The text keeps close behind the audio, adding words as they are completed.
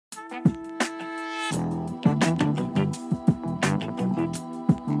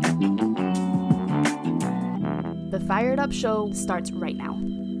Fired Up show starts right now.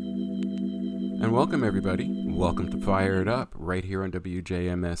 And welcome, everybody. Welcome to Fired Up, right here on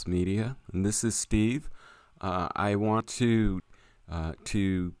WJMS Media. And this is Steve. I want to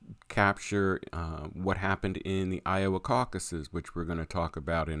capture what happened in the Iowa caucuses, which we're going to talk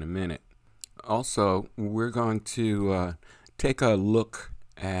about in a minute. Also, we're going to take a look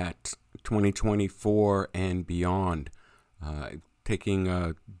at 2024 and beyond, taking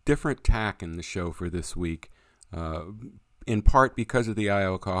a different tack in the show for this week, in part because of the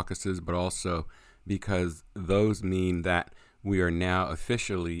Iowa caucuses, but also because those mean that we are now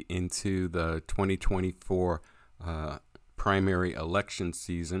officially into the 2024 primary election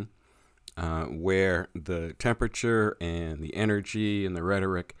season, where the temperature and the energy and the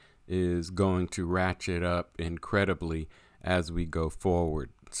rhetoric is going to ratchet up incredibly as we go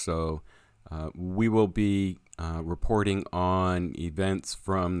forward. So we will be reporting on events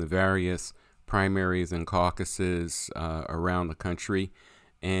from the various primaries and caucuses around the country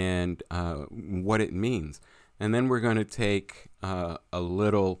and what it means. And then we're going to take a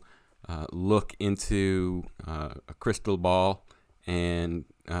little look into a crystal ball and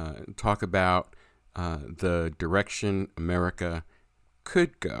talk about the direction America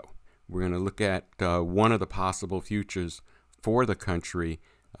could go. We're going to look at one of the possible futures for the country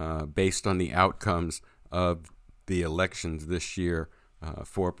based on the outcomes of the elections this year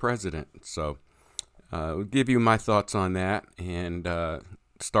for president. So I'll give you my thoughts on that and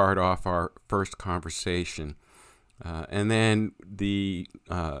start off our first conversation. And then the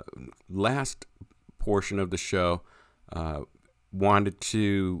last portion of the show wanted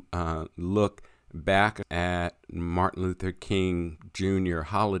to look back at Martin Luther King Jr.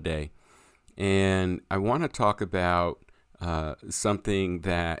 holiday. And I want to talk about something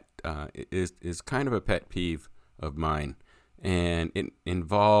that is kind of a pet peeve of mine. And it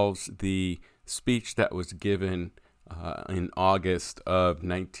involves the speech that was given in August of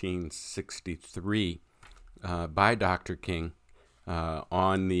 1963 by Dr. King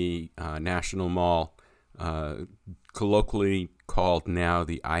on the National Mall, colloquially called now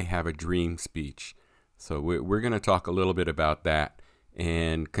the I Have a Dream speech. So we're going to talk a little bit about that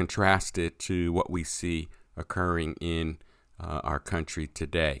and contrast it to what we see occurring in our country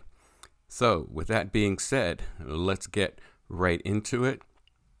today. So with that being said, let's get right into it.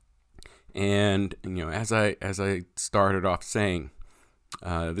 And as I started off saying,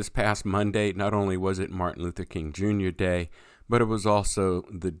 this past Monday, not only was it Martin Luther King Jr. Day, but it was also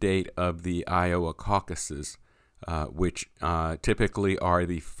the date of the Iowa caucuses, which typically are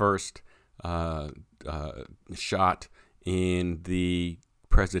the first shot in the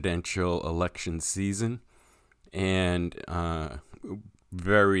presidential election season. And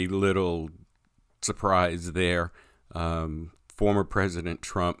very little surprise there. Former President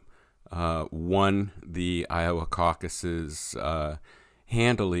Trump won the Iowa caucuses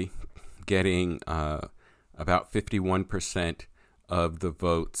handily, getting about 51% of the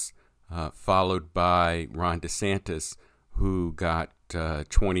votes, followed by Ron DeSantis, who got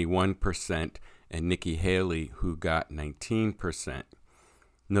 21%, and Nikki Haley, who got 19%.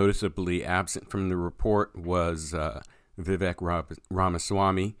 Noticeably absent from the report was Vivek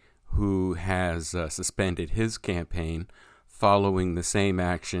Ramaswamy, who has suspended his campaign following the same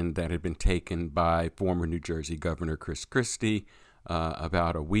action that had been taken by former New Jersey Governor Chris Christie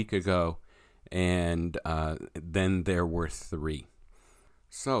about a week ago, and then there were three.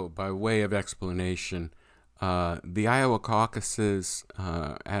 So, by way of explanation, the Iowa caucuses,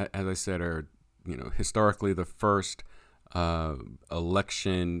 as I said, are historically the first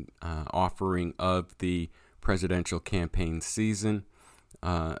election offering of the presidential campaign season.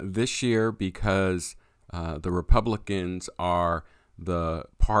 This year, because the Republicans are the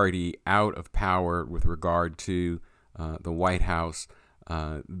party out of power with regard to the White House,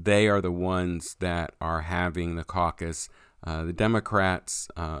 they are the ones that are having the caucus. The Democrats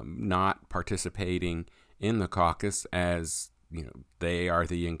not participating in the caucus as they are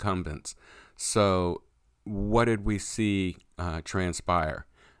the incumbents. So what did we see transpire?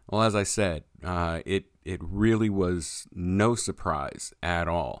 Well, as I said, it really was no surprise at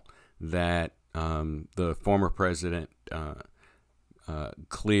all that the former president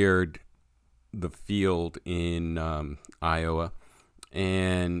cleared the field in Iowa,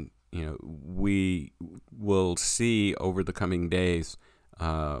 and we will see over the coming days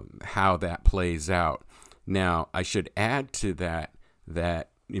how that plays out. Now, I should add to that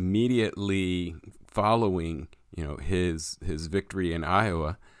immediately following his victory in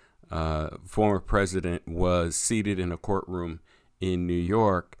Iowa, former president was seated in a courtroom in New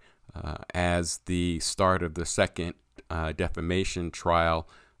York as the start of the second defamation trial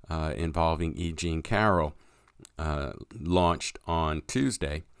involving E. Jean Carroll. launched on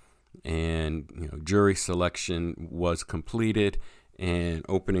Tuesday, and jury selection was completed, and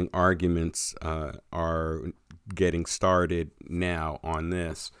opening arguments are getting started now on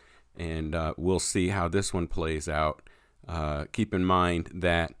this, and we'll see how this one plays out. Keep in mind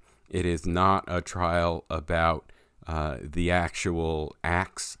that it is not a trial about the actual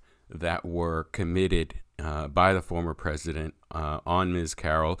acts that were committed by the former president on Ms.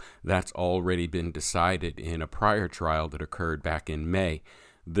 Carroll. That's already been decided in a prior trial that occurred back in May.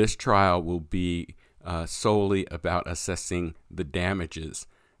 This trial will be solely about assessing the damages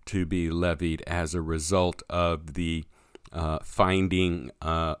to be levied as a result of the finding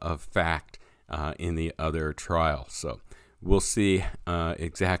of fact in the other trial. So we'll see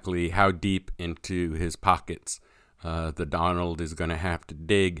exactly how deep into his pockets the Donald is going to have to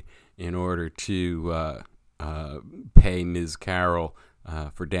dig in order to pay Ms. Carroll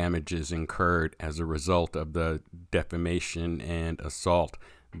for damages incurred as a result of the defamation and assault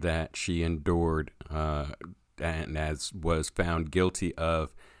that she endured and as was found guilty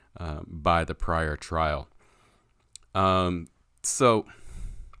of by the prior trial. So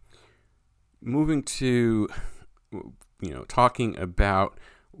moving to talking about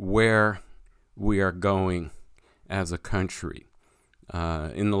where we are going as a country.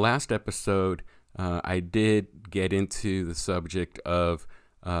 In the last episode, I did get into the subject of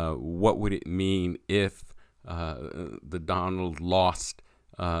what would it mean if the Donald lost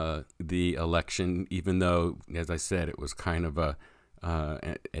the election, even though, as I said, it was kind of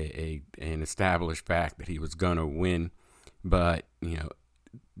an established fact that he was going to win. But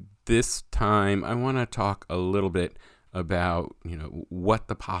this time I want to talk a little bit about what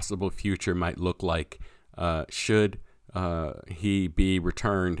the possible future might look like should he be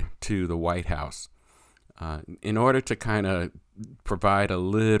returned to the White House. In order to kind of provide a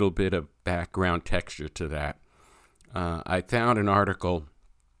little bit of background texture to that, I found an article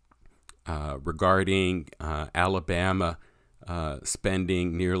regarding Alabama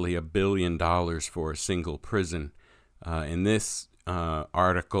spending nearly $1 billion for a single prison. And this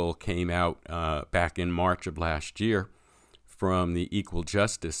article came out back in March of last year from the Equal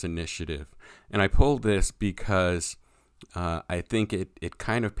Justice Initiative. And I pulled this because I think it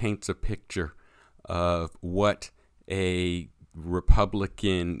kind of paints a picture of what a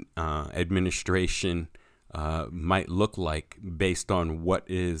Republican administration might look like based on what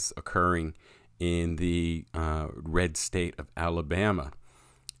is occurring in the red state of Alabama.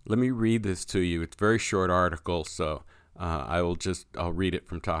 Let me read this to you. It's a very short article, so I'll read it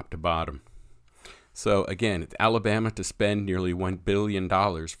from top to bottom. So again, it's Alabama to spend nearly $1 billion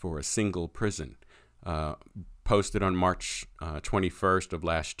for a single prison. Posted on March 21st of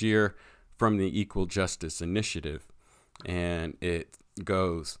last year from the Equal Justice Initiative. And it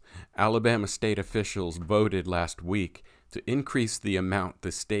goes, Alabama state officials voted last week to increase the amount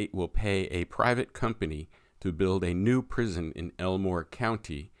the state will pay a private company to build a new prison in Elmore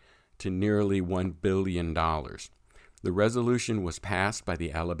County to nearly $1 billion. The resolution was passed by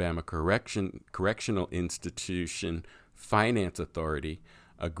the Alabama Correctional Institution Finance Authority,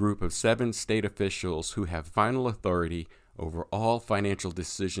 a group of 7 state officials who have final authority over all financial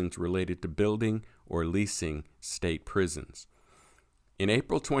decisions related to building or leasing state prisons. In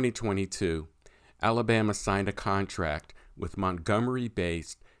April 2022, Alabama signed a contract with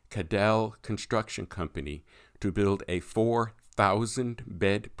Montgomery-based Cadell Construction Company to build a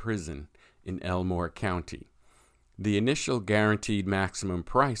 4,000-bed prison in Elmore County. The initial guaranteed maximum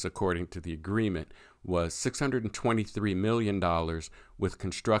price, according to the agreement, was $623 million, with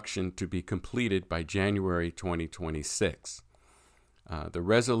construction to be completed by January 2026. The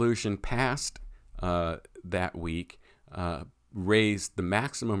resolution passed that week raised the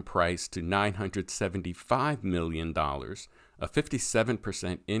maximum price to $975 million, a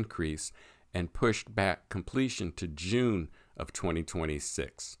 57% increase, and pushed back completion to June of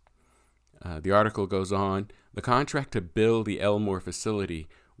 2026. The article goes on, the contract to build the Elmore facility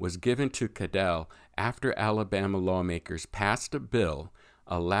was given to Cadell after Alabama lawmakers passed a bill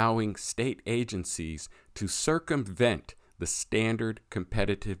allowing state agencies to circumvent the standard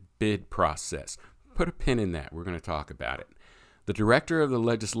competitive bid process. Put a pin in that. We're going to talk about it. The director of the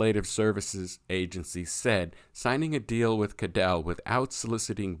Legislative Services Agency said signing a deal with Cadell without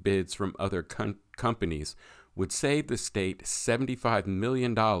soliciting bids from other companies would save the state $75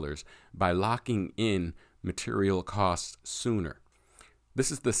 million by locking in material costs sooner. This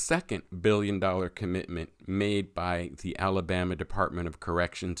is the second billion-dollar commitment made by the Alabama Department of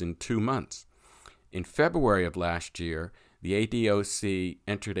Corrections in 2 months. In February of last year, the ADOC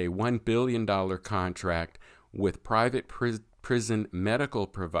entered a $1 billion contract with private prison medical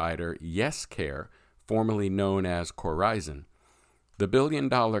provider YesCare formerly known as Corizon. The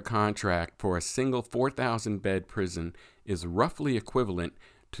billion-dollar contract for a single 4,000-bed prison is roughly equivalent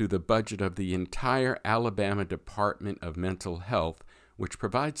to the budget of the entire Alabama Department of Mental Health, which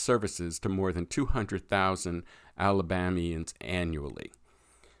provides services to more than 200,000 Alabamians annually.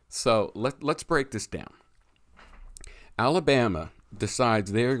 So let's break this down. Alabama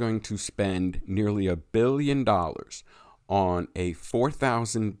decides they're going to spend nearly $1 billion on a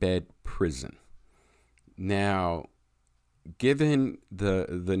 4,000-bed prison. Now, given the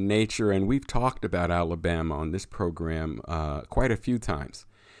nature, and we've talked about Alabama on this program quite a few times,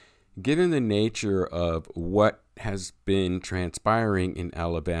 given the nature of what has been transpiring in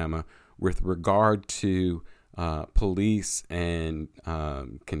Alabama with regard to police and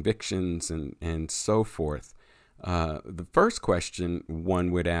convictions and so forth, the first question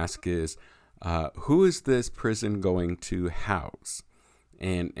one would ask is, who is this prison going to house?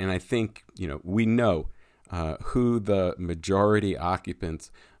 And I think, we know who the majority occupants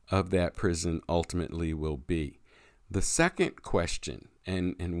of that prison ultimately will be. The second question,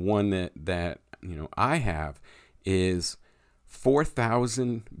 and one that I have, is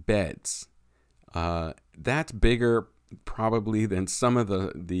 4,000 beds. That's bigger probably than some of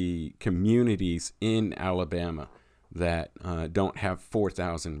the communities in Alabama that don't have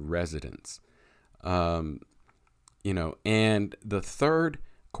 4,000 residents. And the third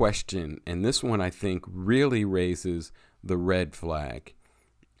question, and this one I think really raises the red flag,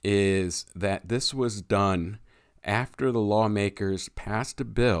 is that this was done after the lawmakers passed a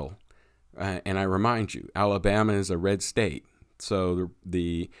bill, and I remind you, Alabama is a red state, so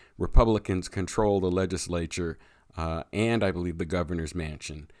the Republicans control the legislature and I believe the governor's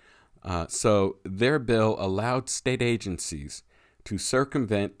mansion. So their bill allowed state agencies to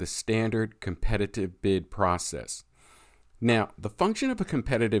circumvent the standard competitive bid process. Now, the function of a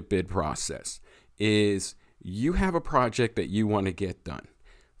competitive bid process is you have a project that you want to get done.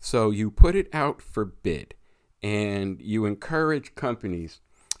 So you put it out for bid and you encourage companies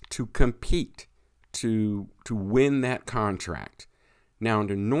to compete to win that contract. Now,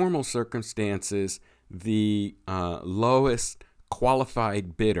 under normal circumstances, the lowest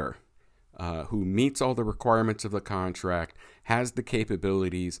qualified bidder who meets all the requirements of the contract, has the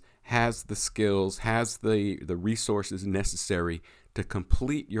capabilities, has the skills, has the resources necessary to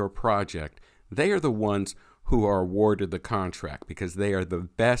complete your project, they are the ones who are awarded the contract because they are the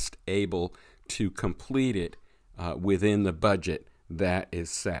best able to complete it within the budget that is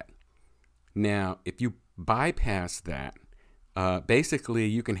set. Now, if you bypass that, basically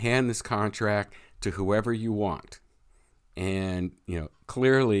you can hand this contract to whoever you want. And,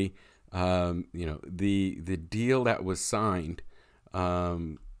 clearly, the deal that was signed,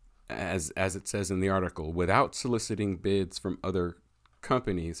 as it says in the article, without soliciting bids from other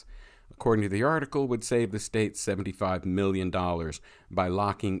companies, according to the article, would save the state $75 million by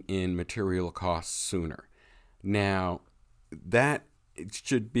locking in material costs sooner. Now, that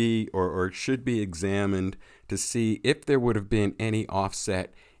should be or should be examined to see if there would have been any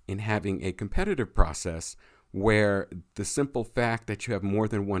offset in having a competitive process where the simple fact that you have more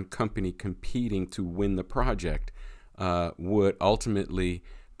than one company competing to win the project would ultimately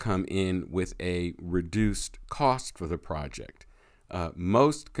come in with a reduced cost for the project.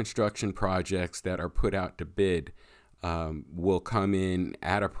 Most construction projects that are put out to bid will come in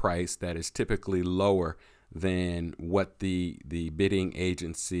at a price that is typically lower than what the bidding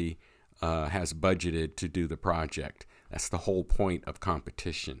agency has budgeted to do the project. That's the whole point of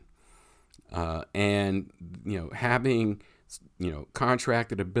competition. And having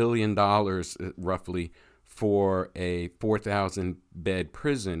contracted $1 billion roughly for a 4,000 bed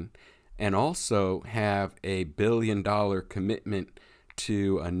prison, and also have a $1 billion commitment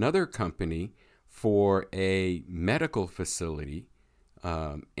to another company for a medical facility,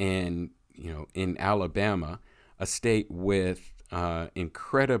 and in Alabama, a state with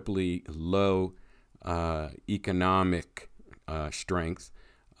incredibly low economic strength.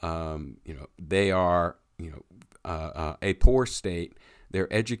 They are a poor state.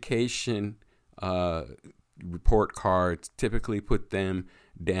 Their education report cards typically put them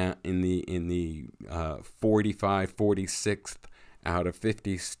down in the 45, 46th out of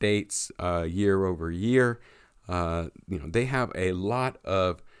 50 states year over year. They have a lot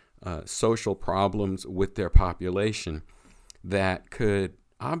of social problems with their population that could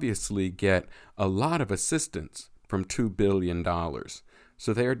obviously get a lot of assistance from $2 billion.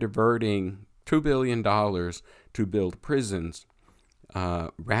 So they're diverting $2 billion to build prisons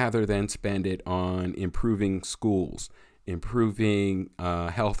rather than spend it on improving schools, improving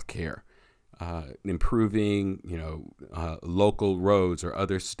health care, improving local roads or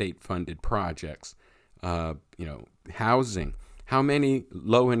other state-funded projects. housing. How many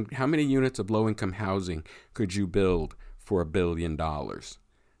units of low-income housing could you build for $1 billion?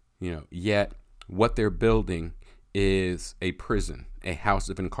 Yet what they're building is a prison, a house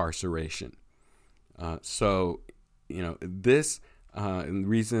of incarceration. This and the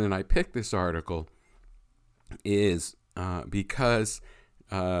reason I picked this article is because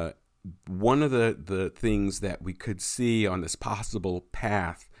one of the things that we could see on this possible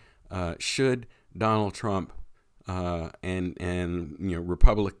path, should Donald Trump and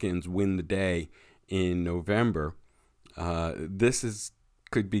Republicans win the day in November,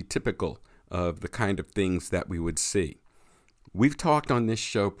 could be typical of the kind of things that we would see. We've talked on this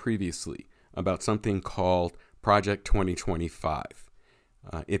show previously about something called Project 2025.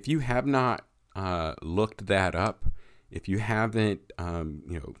 If you have not looked that up, if you haven't,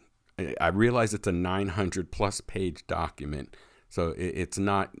 I realize it's a 900 plus page document, so it's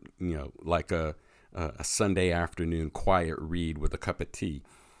not, like a Sunday afternoon quiet read with a cup of tea,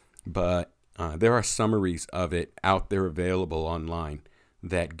 but there are summaries of it out there available online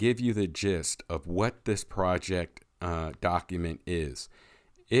that give you the gist of what this project document is.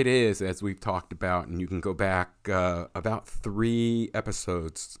 It is, as we've talked about, and you can go back about 3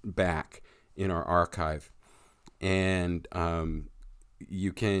 episodes back in our archive, and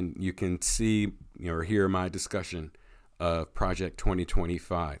you can see or hear my discussion of Project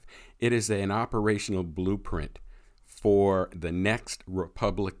 2025. It is an operational blueprint for the next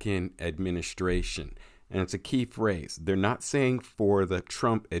Republican administration. And it's a key phrase. They're not saying for the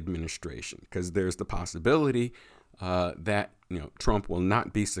Trump administration, because there's the possibility that Trump will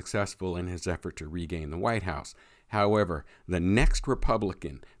not be successful in his effort to regain the White House. However, the next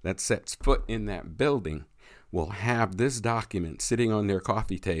Republican that sets foot in that building will have this document sitting on their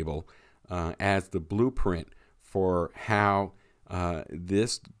coffee table as the blueprint for how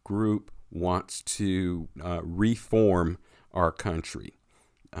this group wants to reform our country.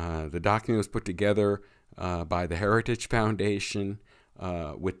 The document was put together by the Heritage Foundation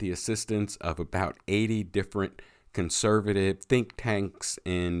with the assistance of about 80 different conservative think tanks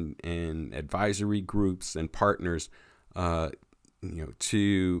and advisory groups and partners,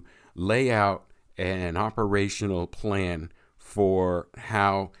 to lay out an operational plan for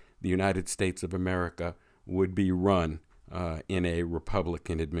how the United States of America would be run in a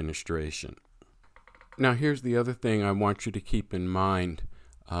Republican administration. Now, here's the other thing I want you to keep in mind.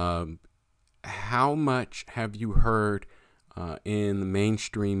 How much have you heard in the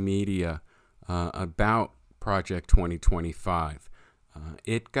mainstream media about Project 2025?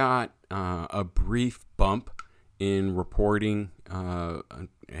 It got a brief bump in reporting a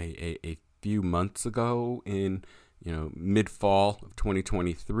few months ago in mid-fall of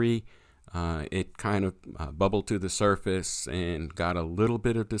 2023. It kind of bubbled to the surface and got a little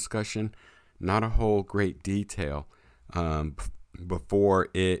bit of discussion, not a whole great detail, before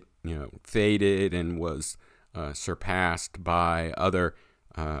it faded and was surpassed by other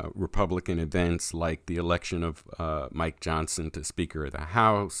Republican events like the election of Mike Johnson to Speaker of the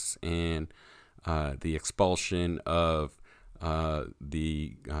House and the expulsion of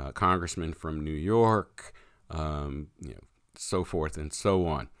the congressman from New York, so forth and so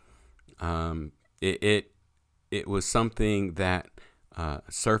on. It was something that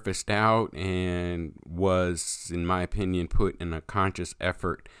surfaced out and was, in my opinion, put in a conscious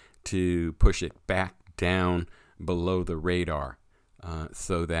effort to push it back down below the radar,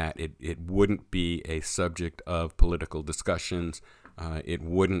 so that it wouldn't be a subject of political discussions. It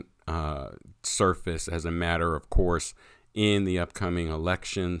wouldn't surface as a matter of course in the upcoming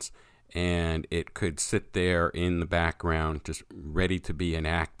elections, and it could sit there in the background just ready to be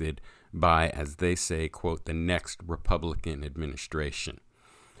enacted by, as they say, quote, the next Republican administration.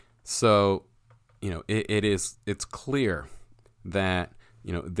 So, it's clear that,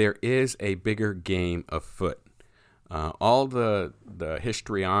 there is a bigger game afoot. All the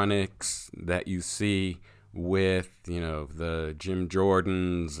histrionics that you see with, the Jim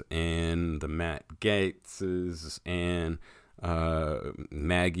Jordans and the Matt Gaetzes and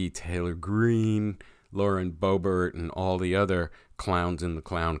Maggie Taylor Greene, Lauren Boebert, and all the other clowns in the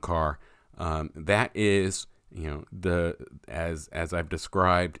clown car. That is, as I've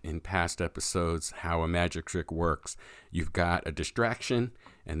described in past episodes, how a magic trick works. You've got a distraction,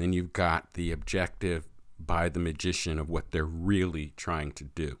 and then you've got the objective by the magician of what they're really trying to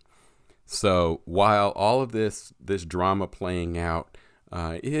do. So while all of this drama playing out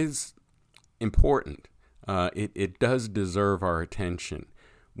is important, it does deserve our attention.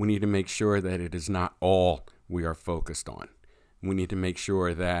 We need to make sure that it is not all we are focused on. We need to make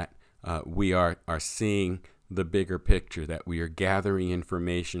sure that we are seeing the bigger picture, that we are gathering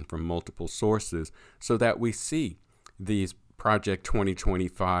information from multiple sources so that we see these Project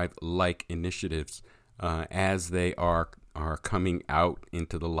 2025 like initiatives as they are coming out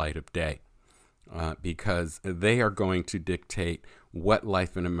into the light of day, because they are going to dictate what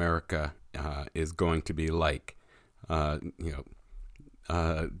life in America is going to be like.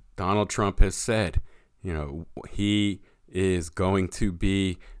 Donald Trump has said, he is going to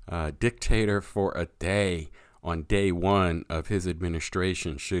be dictator for a day on day one of his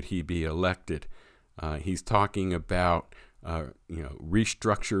administration, should he be elected. He's talking about,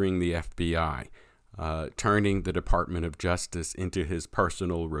 restructuring the FBI, turning the Department of Justice into his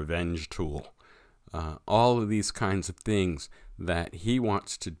personal revenge tool. All of these kinds of things that he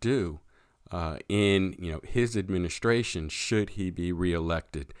wants to do in his administration, should he be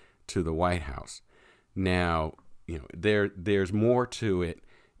reelected to the White House. Now, there's more to it,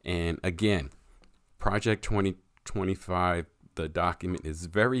 and again, Project 2025, the document is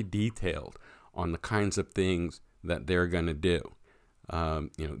very detailed on the kinds of things that they're going to do.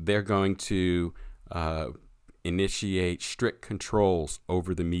 They're going to initiate strict controls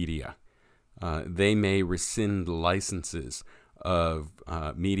over the media. They may rescind licenses of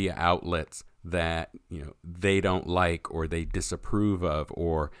media outlets that they don't like, or they disapprove of,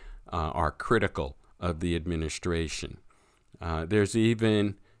 or are critical of the administration. There's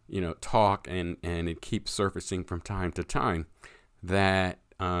even talk, and it keeps surfacing from time to time, that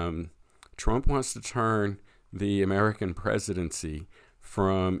Trump wants to turn the American presidency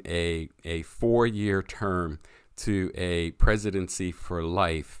from a 4-year term to a presidency for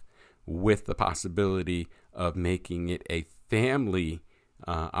life, with the possibility of making it a family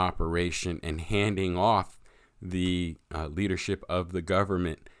operation and handing off the leadership of the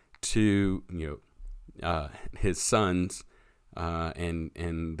government to his sons.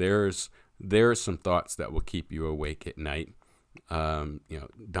 And there's some thoughts that will keep you awake at night.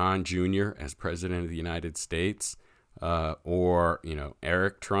 Don Jr. as president of the United States, or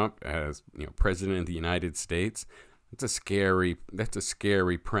Eric Trump as president of the United States. That's a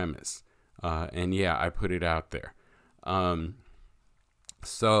scary premise. And yeah, I put it out there.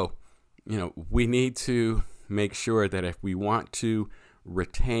 So we need to make sure that if we want to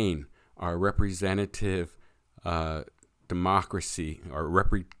retain our representative democracy, or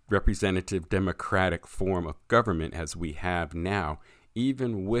representative democratic form of government as we have now,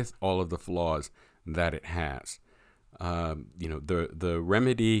 even with all of the flaws that it has, the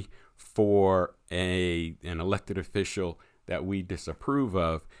remedy for an elected official that we disapprove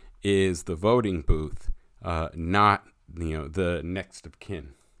of is the voting booth, not the next of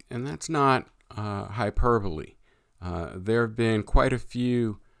kin. And that's not hyperbole. There have been quite a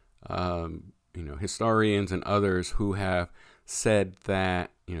few historians and others who have said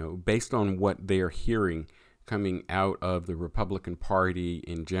that, based on what they are hearing coming out of the Republican Party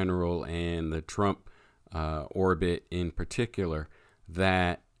in general and the Trump orbit in particular,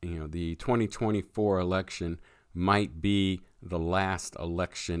 that, the 2024 election might be the last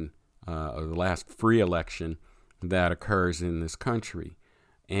election, or the last free election that occurs in this country.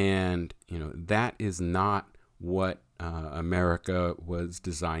 And, that is not what America was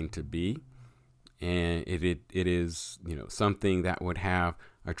designed to be. And it is, something that would have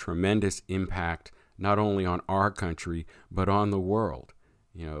a tremendous impact, not only on our country, but on the world.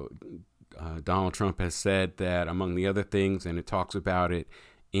 Donald Trump has said that, among the other things, and it talks about it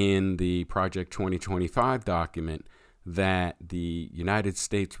in the Project 2025 document, that the United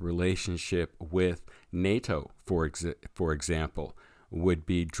States relationship with NATO, for example, would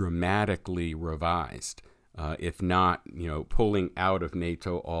be dramatically revised, if not, pulling out of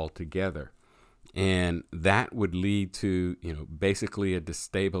NATO altogether. And that would lead to, basically a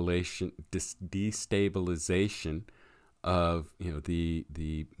destabilization of,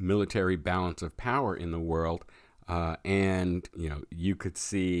 the military balance of power in the world. And, you could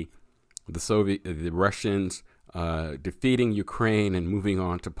see the Russians defeating Ukraine and moving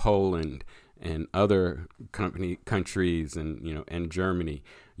on to Poland and other countries, and, and Germany.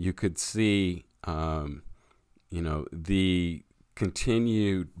 You could see, the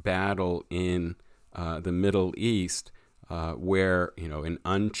continued battle in the Middle East, where, an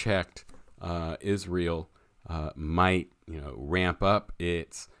unchecked Israel might, ramp up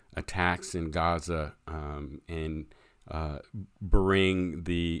its attacks in Gaza, and bring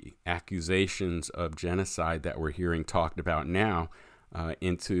the accusations of genocide that we're hearing talked about now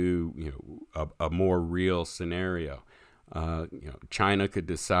into a more real scenario. China could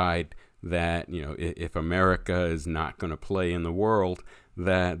decide that if America is not going to play in the world,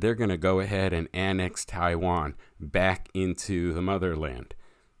 that they're going to go ahead and annex Taiwan back into the motherland.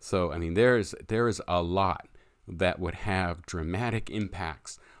 So there is a lot that would have dramatic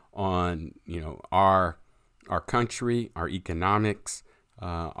impacts on, our country, our economics,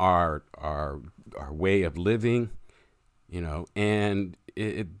 our way of living, and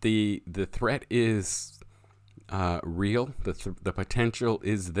the threat is real. The potential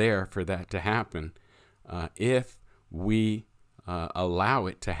is there for that to happen if we allow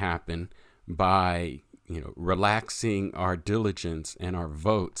it to happen by relaxing our diligence and our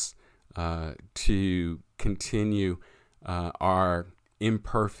votes to continue our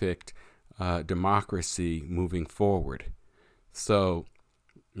imperfect democracy moving forward. So,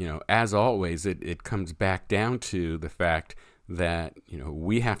 as always, it comes back down to the fact that,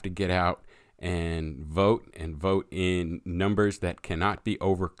 we have to get out and vote in numbers that cannot be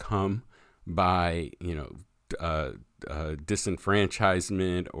overcome by,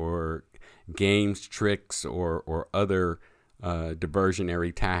 disenfranchisement or games, tricks, or other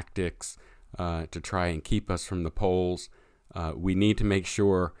diversionary tactics to try and keep us from the polls. We need to make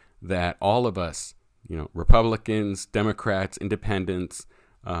sure that all of us, Republicans, Democrats, Independents,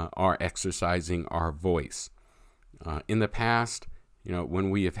 are exercising our voice. In the past, when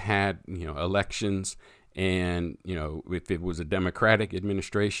we have had, elections and, if it was a Democratic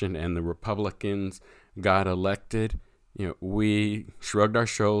administration and the Republicans got elected, we shrugged our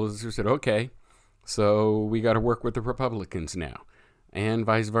shoulders and said, okay, so we got to work with the Republicans now, and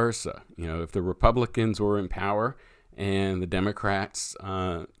vice versa. If the Republicans were in power and the Democrats,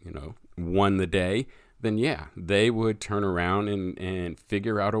 won the day, then yeah, they would turn around and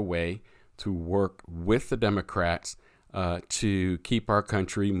figure out a way to work with the Democrats to keep our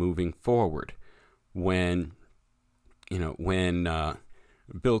country moving forward. When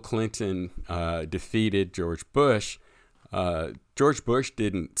Bill Clinton defeated George Bush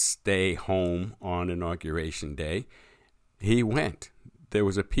didn't stay home on Inauguration Day. He went. There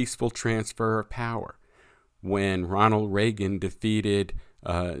was a peaceful transfer of power. When Ronald Reagan defeated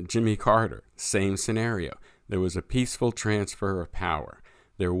Jimmy Carter, same scenario. There was a peaceful transfer of power.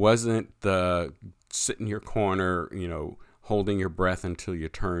 There wasn't the sit in your corner, holding your breath until you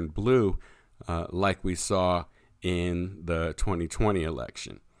turn blue, like we saw in the 2020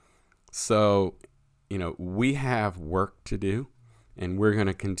 election. So, we have work to do, and we're going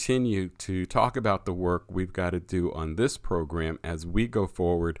to continue to talk about the work we've got to do on this program as we go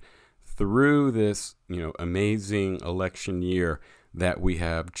forward through this, amazing election year that we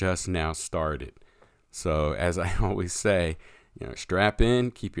have just now started. So as I always say, strap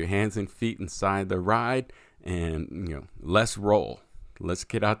in, keep your hands and feet inside the ride, and, let's roll. Let's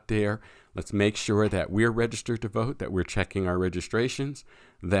get out there. Let's make sure that we're registered to vote, that we're checking our registrations,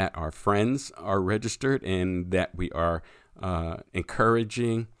 that our friends are registered, and that we are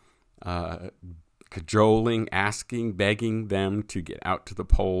encouraging, cajoling, asking, begging them to get out to the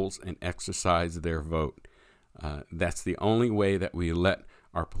polls and exercise their vote. That's the only way that we let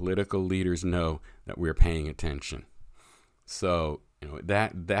our political leaders know that we're paying attention. So,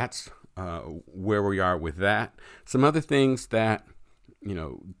 that's where we are with that. Some other things that,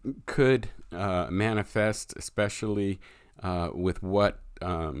 could manifest, especially with what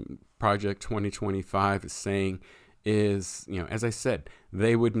Project 2025 is saying, is, as I said,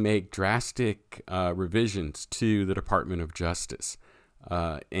 they would make drastic revisions to the Department of Justice.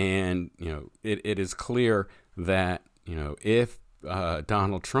 And, it is clear that, if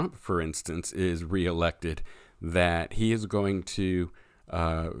Donald Trump, for instance, is reelected, that he is going to,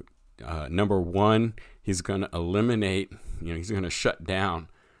 number one, he's going to eliminate, he's going to shut down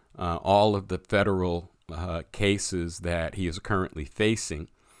all of the federal cases that he is currently facing.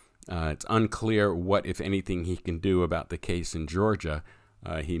 It's unclear what, if anything, he can do about the case in Georgia.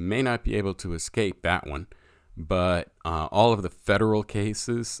 He may not be able to escape that one, but all of the federal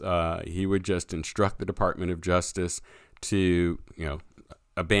cases, he would just instruct the Department of Justice to,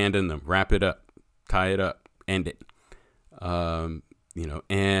 abandon them, wrap it up, tie it up, end it,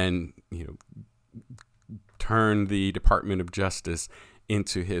 turn the Department of Justice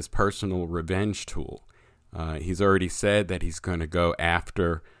into his personal revenge tool. He's already said that he's going to go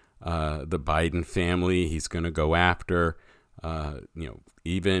after the Biden family. He's going to go after,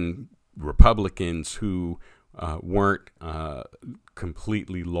 even Republicans who weren't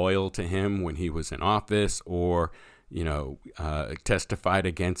completely loyal to him when he was in office, or, testified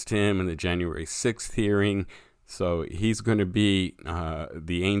against him in the January 6th hearing. So he's going to be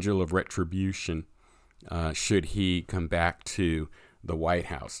the angel of retribution should he come back to the White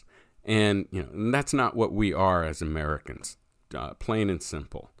House. And, that's not what we are as Americans, plain and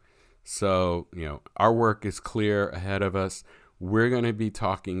simple. So, our work is clear ahead of us. We're going to be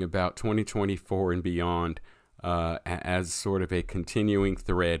talking about 2024 and beyond as sort of a continuing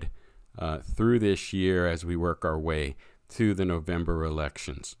thread through this year as we work our way to the November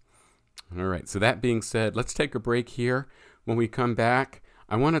elections. All right, so that being said, let's take a break here. When we come back,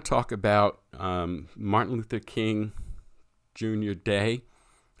 I want to talk about Martin Luther King Jr. Day,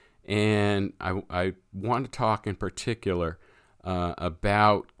 and I want to talk in particular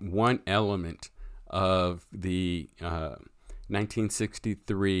about one element of the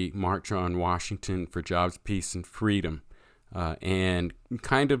 1963 March on Washington for Jobs, Peace, and Freedom, and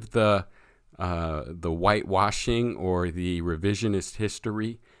kind of the whitewashing or the revisionist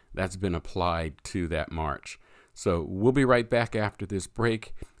history that's been applied to that march. So we'll be right back after this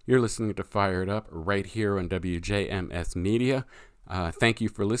break. You're listening to Fired Up right here on WJMS Media. Thank you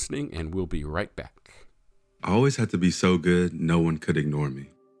for listening, and we'll be right back. I always had to be so good, no one could ignore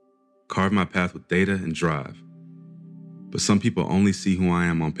me. Carve my path with data and drive. But some people only see who I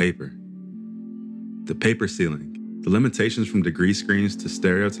am on paper. The paper ceiling, the limitations from degree screens to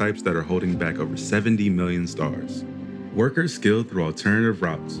stereotypes that are holding back over 70 million stars. Workers skilled through alternative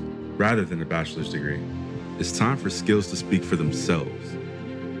routes rather than a bachelor's degree. It's time for skills to speak for themselves.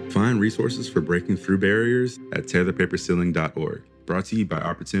 Find resources for breaking through barriers at tearthepaperceiling.org. Brought to you by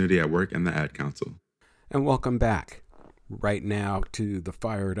Opportunity at Work and the Ad Council. And welcome back right now to the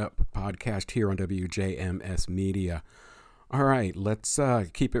Fired Up podcast here on WJMS Media. All right, let's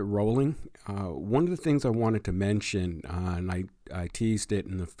keep it rolling. One of the things I wanted to mention, and I teased it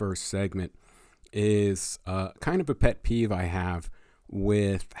in the first segment, is kind of a pet peeve I have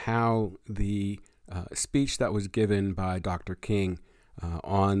with how the speech that was given by Dr. King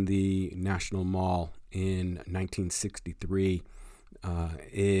on the National Mall in 1963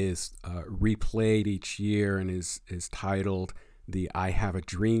 is replayed each year and is titled the "I Have a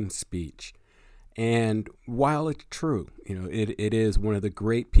Dream" speech. And while it's true, it is one of the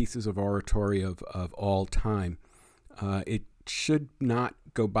great pieces of oratory of all time, it should not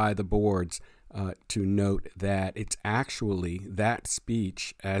go by the boards to note that it's actually that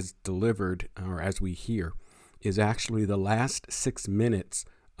speech as delivered, or as we hear, is actually the last 6 minutes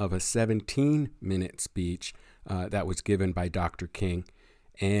of a 17-minute speech that was given by Dr. King.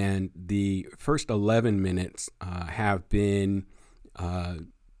 And the first 11 minutes have been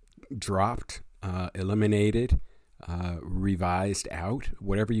dropped, eliminated, revised out,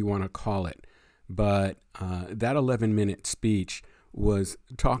 whatever you want to call it. But that 11-minute speech was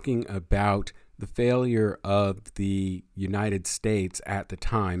talking about the failure of the United States at the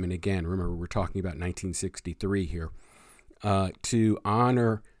time, and again, remember, we're talking about 1963 here, to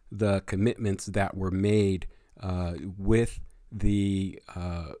honor the commitments that were made with the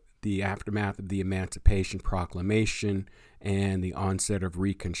aftermath of the Emancipation Proclamation and the onset of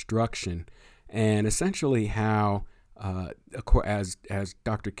Reconstruction, and essentially how, as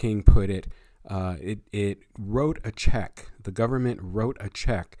Dr. King put it, it wrote a check. The government wrote a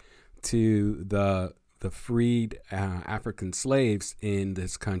check to the freed African slaves in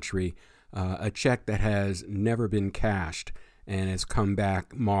this country, a check that has never been cashed and has come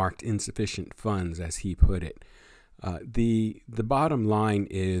back marked insufficient funds, as he put it. The bottom line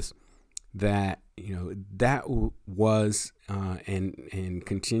is that that was and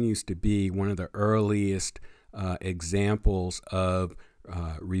continues to be one of the earliest examples of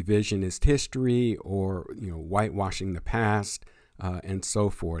revisionist history, or whitewashing the past, and so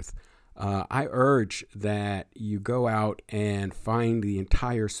forth. I urge that you go out and find the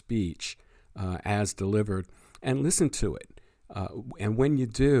entire speech as delivered and listen to it. And when you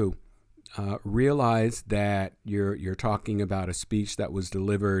do, realize that you're talking about a speech that was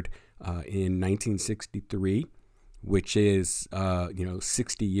delivered in 1963, which is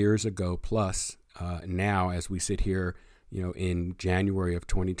 60 years ago plus now, as we sit here in January of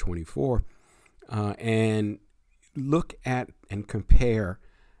 2024, and look at and compare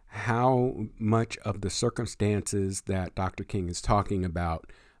how much of the circumstances that Dr. King is talking about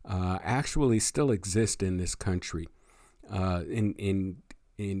actually still exist in this country.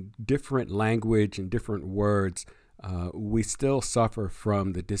 In different language and different words, we still suffer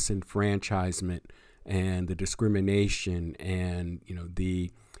from the disenfranchisement and the discrimination and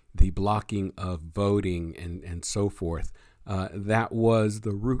the blocking of voting and so forth. That was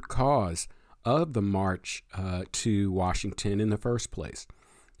the root cause of the march to Washington in the first place.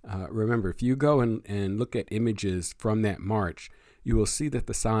 Remember, if you go and look at images from that march, you will see that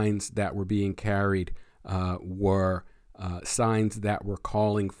the signs that were being carried were signs that were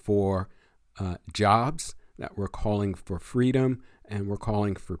calling for jobs, that were calling for freedom, and were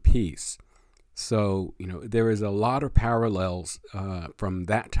calling for peace. So, there is a lot of parallels from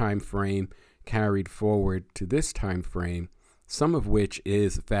that time frame carried forward to this time frame, some of which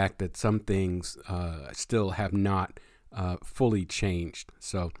is the fact that some things still have not fully changed.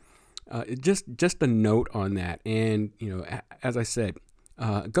 So Just a note on that. And, as I said,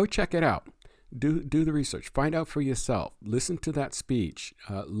 go check it out. Do the research. Find out for yourself. Listen to that speech.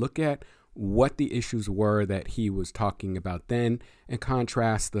 Look at what the issues were that he was talking about then and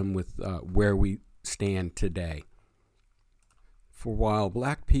contrast them with where we stand today. For while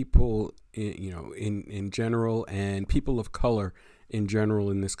black people, in general, and people of color in general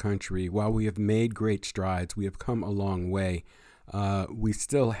in this country, while we have made great strides, we have come a long way, we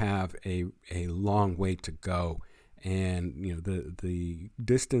still have a long way to go. And, the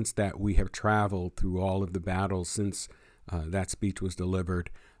distance that we have traveled through all of the battles since that speech was delivered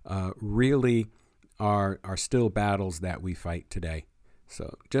really are still battles that we fight today.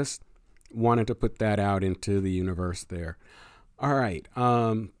 So just wanted to put that out into the universe there. All right.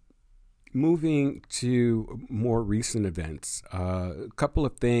 Moving to more recent events, a couple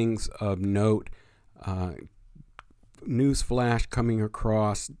of things of note. News flash coming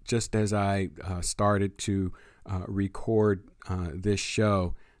across just as I started to record this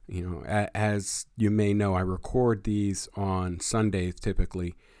show. As you may know, I record these on Sundays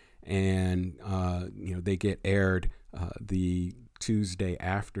typically, and they get aired the Tuesday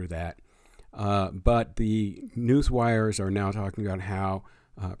after that. But the news wires are now talking about how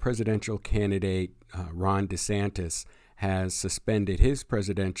presidential candidate Ron DeSantis has suspended his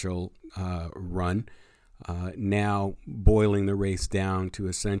presidential run, now boiling the race down to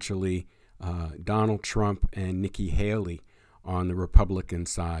essentially Donald Trump and Nikki Haley on the Republican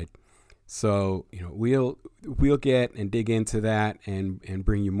side. So, we'll get and dig into that and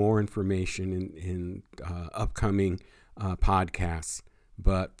bring you more information in upcoming podcasts.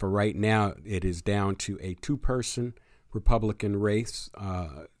 But for right now, it is down to a two-person Republican race,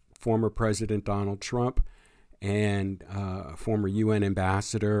 former President Donald Trump and former UN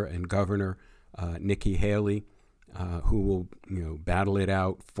Ambassador and Governor Nikki Haley, who will battle it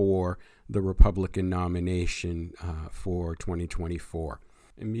out for the Republican nomination for 2024.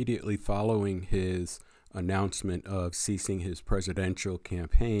 Immediately following his announcement of ceasing his presidential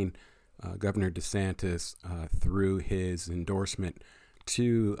campaign, Governor DeSantis, through his endorsement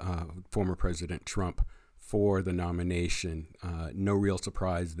to former President Trump for the nomination. No real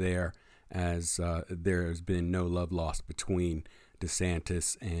surprise there, as there has been no love lost between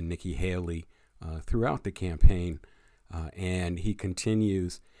DeSantis and Nikki Haley throughout the campaign. And he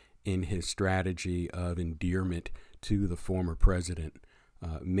continues in his strategy of endearment to the former president.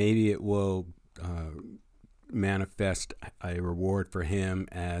 Maybe it will manifest a reward for him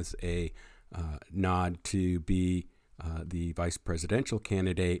as a nod to be the vice presidential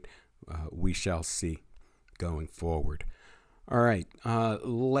candidate. We shall see going forward. All right,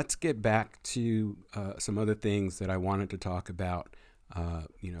 let's get back to some other things that I wanted to talk about.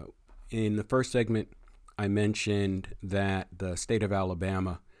 In the first segment, I mentioned that the state of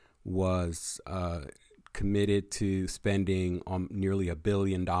Alabama was committed to spending nearly $1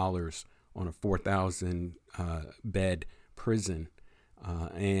 billion on a 4,000 bed prison.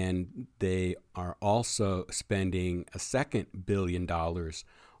 And they are also spending a second $1 billion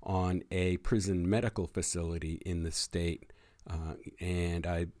on a prison medical facility in the state.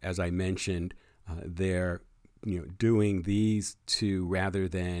 As I mentioned, they're doing these two rather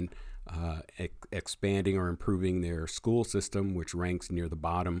than expanding or improving their school system, which ranks near the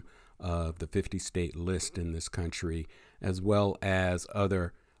bottom of the 50-state list in this country, as well as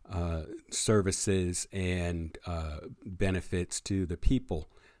other services and benefits to the people.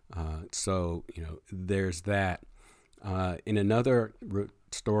 So there's that. In another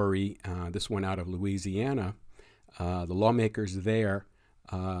story, this one out of Louisiana, the lawmakers there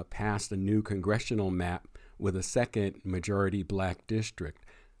passed a new congressional map with a second majority black district.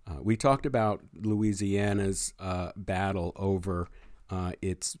 We talked about Louisiana's battle over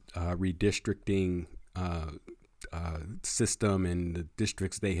its redistricting system and the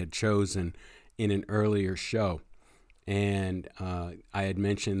districts they had chosen in an earlier show. And I had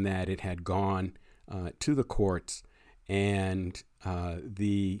mentioned that it had gone to the courts, and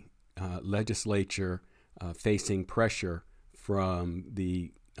the legislature, facing pressure from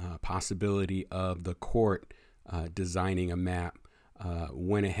the possibility of the court designing a map,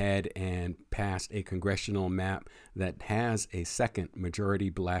 went ahead and passed a congressional map that has a second majority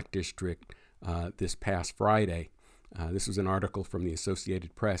black district this past Friday. This was an article from the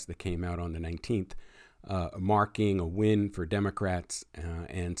Associated Press that came out on the 19th, marking a win for Democrats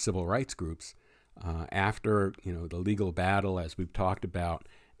and civil rights groups after the legal battle, as we've talked about,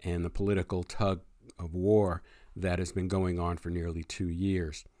 and the political tug of war that has been going on for nearly 2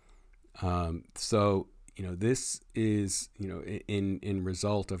 years. So this is in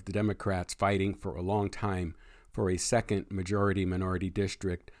result of the Democrats fighting for a long time for a second majority minority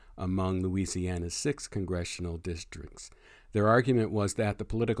district among Louisiana's 6 congressional districts. Their argument was that the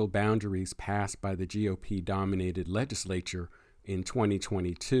political boundaries passed by the GOP-dominated legislature in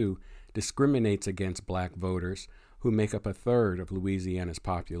 2022 discriminates against black voters who make up a third of Louisiana's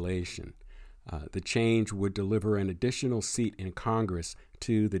population. The change would deliver an additional seat in Congress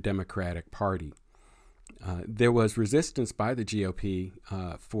to the Democratic Party. There was resistance by the GOP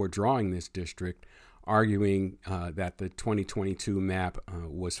for drawing this district, arguing that the 2022 map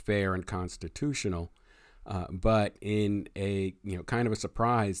was fair and constitutional. But in a kind of a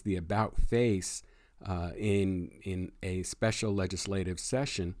surprise, the about face in a special legislative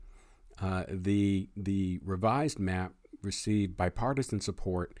session, the revised map received bipartisan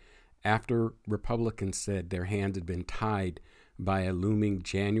support after Republicans said their hands had been tied by a looming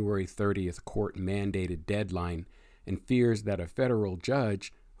January 30th court-mandated deadline and fears that a federal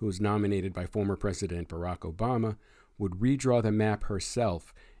judge, who was nominated by former President Barack Obama, would redraw the map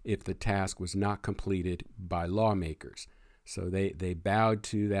herself if the task was not completed by lawmakers. So they bowed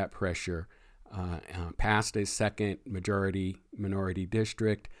to that pressure, passed a second minority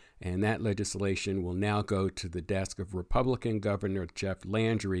district, and that legislation will now go to the desk of Republican Governor Jeff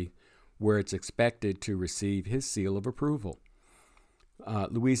Landry, where it's expected to receive his seal of approval.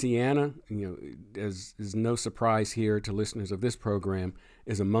 Louisiana, is no surprise here to listeners of this program,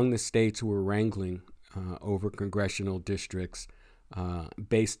 is among the states who are wrangling over congressional districts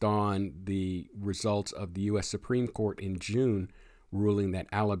based on the results of the U.S. Supreme Court in June ruling that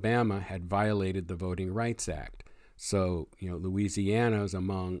Alabama had violated the Voting Rights Act. So, Louisiana is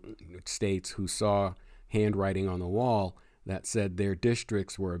among states who saw handwriting on the wall that said their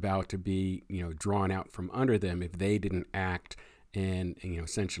districts were about to be, drawn out from under them if they didn't act and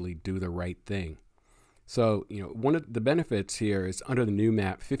essentially do the right thing. So, one of the benefits here is under the new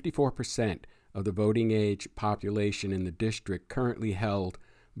map, 54% of the voting age population in the district currently held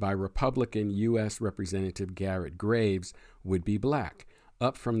by Republican U.S. Representative Garrett Graves would be black,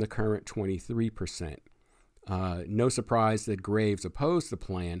 up from the current 23%. No surprise that Graves opposed the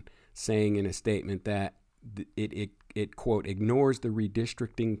plan, saying in a statement that it quote, ignores the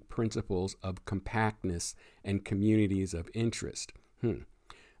redistricting principles of compactness and communities of interest.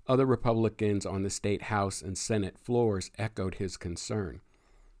 Other Republicans on the state House and Senate floors echoed his concern.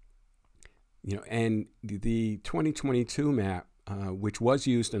 And the 2022 map, which was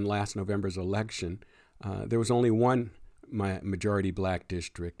used in last November's election, there was only one majority black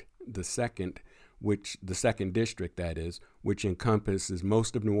district, the second district, that is, which encompasses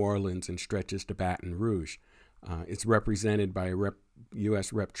most of New Orleans and stretches to Baton Rouge. It's represented by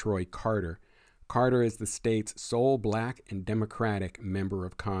U.S. Rep. Troy Carter. Carter is the state's sole black and Democratic member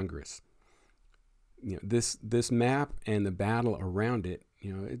of Congress. This map and the battle around it,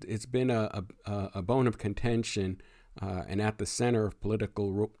 it's been a bone of contention and at the center of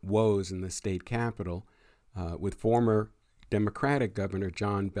political woes in the state capitol, with former Democratic Governor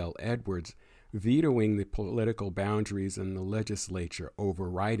John Bel Edwards vetoing the political boundaries in the legislature,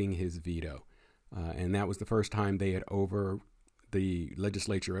 overriding his veto. And that was the first time the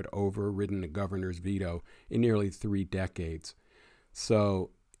legislature had overridden the governor's veto in nearly 3 decades.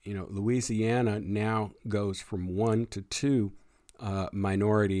 So, Louisiana now goes from 1 to 2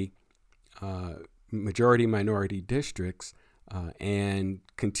 majority-minority districts and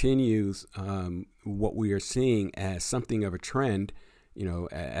continues what we are seeing as something of a trend.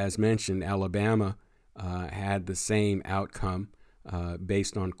 As mentioned, Alabama had the same outcome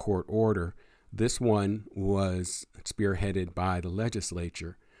based on court order. This one was spearheaded by the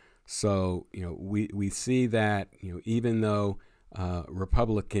legislature. So, we see that, even though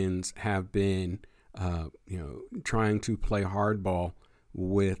Republicans have been, trying to play hardball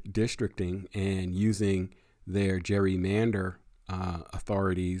with districting and using their gerrymander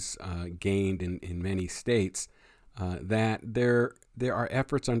authorities gained in many states, that there are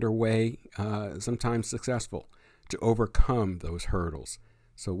efforts underway, sometimes successful, to overcome those hurdles.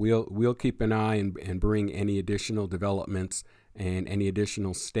 So we'll keep an eye and bring any additional developments and any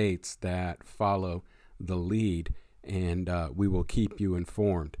additional states that follow the lead, and we will keep you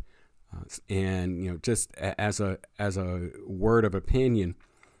informed. And just as a word of opinion,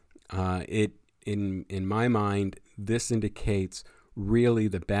 in my mind, this indicates really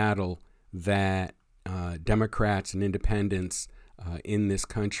the battle that Democrats and independents in this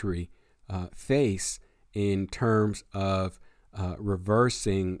country face in terms of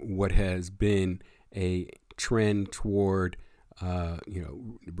reversing what has been a trend toward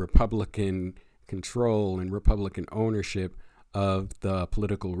Republican control and Republican ownership of the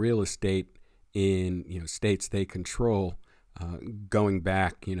political real estate in states they control, going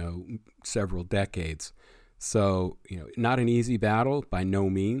back several decades. So, not an easy battle by no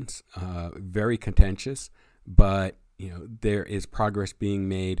means, very contentious, but, there is progress being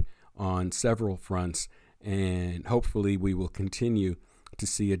made on several fronts, and hopefully we will continue to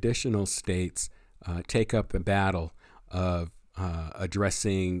see additional states take up the battle of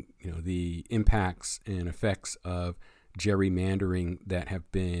addressing, the impacts and effects of gerrymandering that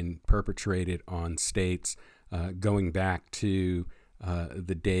have been perpetrated on states going back to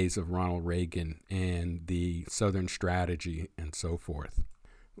the days of Ronald Reagan and the Southern Strategy and so forth.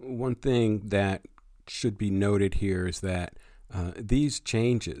 One thing that should be noted here is that these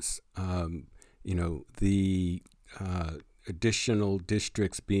changes, the additional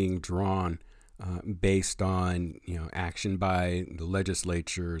districts being drawn based on action by the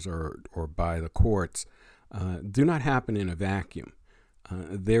legislatures or by the courts, do not happen in a vacuum.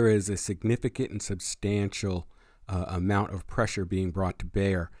 There is a significant and substantial amount of pressure being brought to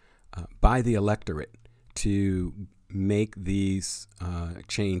bear by the electorate to make these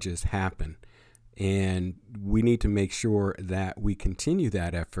changes happen. And we need to make sure that we continue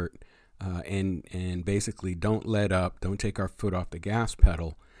that effort and basically don't let up, don't take our foot off the gas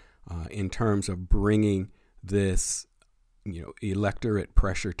pedal in terms of bringing this electorate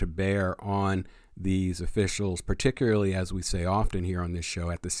pressure to bear on these officials, particularly, as we say often here on this show,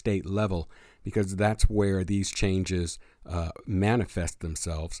 at the state level, because that's where these changes manifest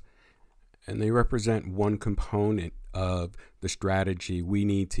themselves. And they represent one component of the strategy we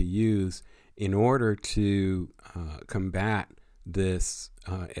need to use in order to combat this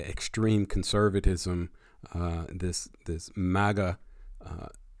extreme conservatism, this MAGA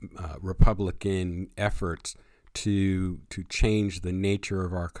Republican efforts to change the nature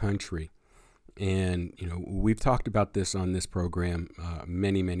of our country. And, we've talked about this on this program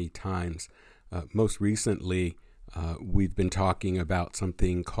many, many times. Most recently, we've been talking about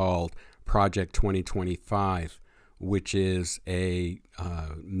something called Project 2025, which is a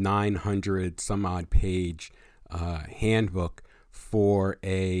 900 some odd page handbook for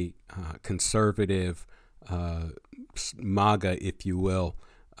a conservative MAGA, if you will,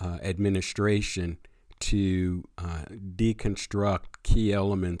 administration to deconstruct key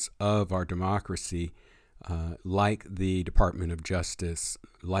elements of our democracy, like the Department of Justice,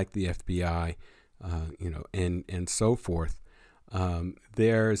 like the FBI, and so forth.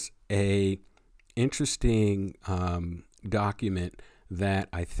 There's a interesting document that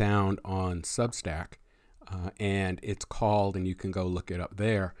I found on Substack, and it's called, and you can go look it up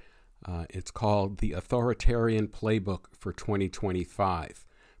there, it's called The Authoritarian Playbook for 2025,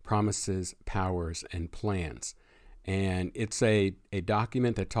 Promises, Powers, and Plans. And it's a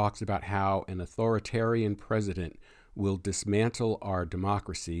document that talks about how an authoritarian president will dismantle our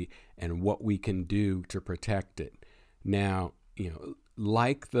democracy and what we can do to protect it. Now,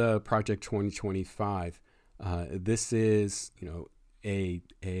 like the Project 2025, this is, a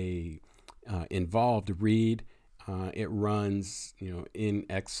involved read. It runs, in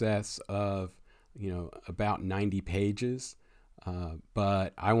excess of, about 90 pages.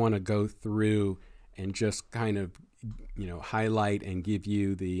 But I want to go through and just kind of, highlight and give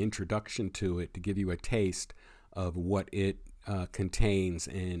you the introduction to it, to give you a taste of what it contains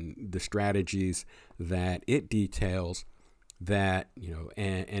and the strategies that it details that,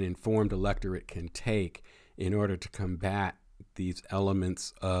 an informed electorate can take in order to combat these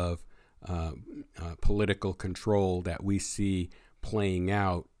elements of political control that we see playing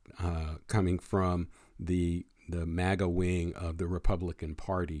out coming from the MAGA wing of the Republican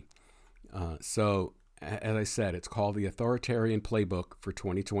Party. So, as I said, it's called The Authoritarian Playbook for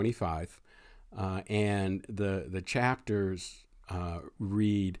 2025, and the chapters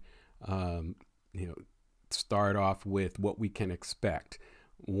read, start off with what we can expect.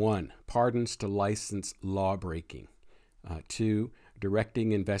 1, pardons to license lawbreaking. 2,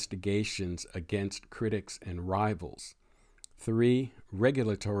 directing investigations against critics and rivals. 3,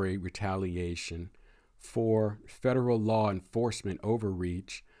 regulatory retaliation. 4, federal law enforcement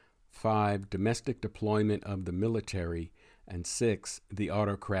overreach. 5, domestic deployment of the military. And 6, the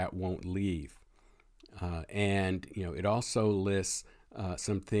autocrat won't leave. And it also lists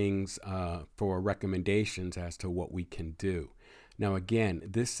some things for recommendations as to what we can do. Now, again,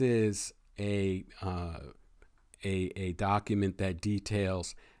 this is a document that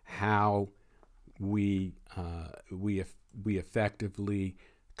details how we effectively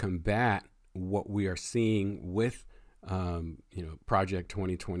combat what we are seeing with Project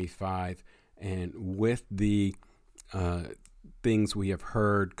 2025 and with the things we have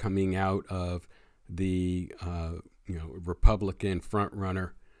heard coming out of the Republican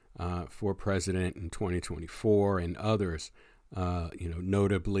frontrunner for president in 2024 and others.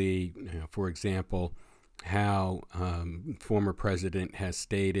 Notably, for example, how former president has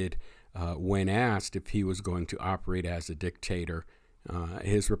stated when asked if he was going to operate as a dictator,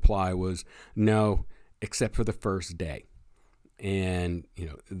 his reply was no, except for the first day. And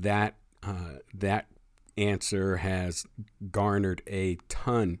that answer has garnered a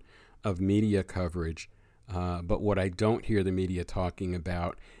ton of media coverage. But what I don't hear the media talking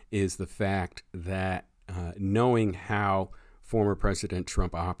about is the fact that knowing how former President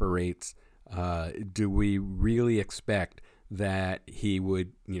Trump operates, do we really expect that he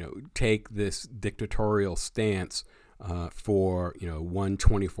would, take this dictatorial stance for, one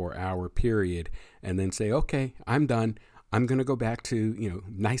 24-hour period and then say, okay, I'm done. I'm going to go back to,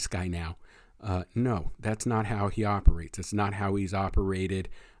 nice guy now. No, that's not how he operates. It's not how he's operated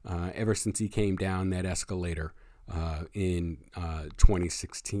ever since he came down that escalator in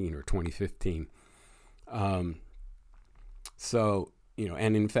 2016 or 2015. And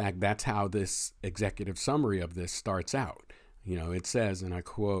in fact, that's how this executive summary of this starts out. It says, and I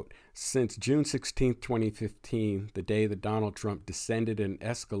quote, "Since June 16, 2015, the day that Donald Trump descended an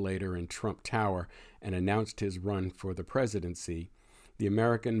escalator in Trump Tower and announced his run for the presidency, the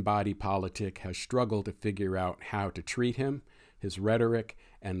American body politic has struggled to figure out how to treat him, his rhetoric,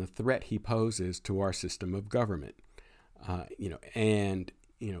 and the threat he poses to our system of government."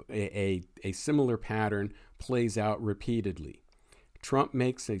 A similar pattern plays out repeatedly. Trump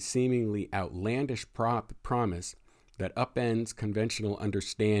makes a seemingly outlandish promise that upends conventional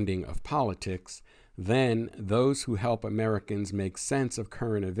understanding of politics. Then those who help Americans make sense of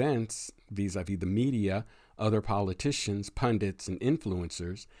current events, vis-a-vis the media, other politicians, pundits, and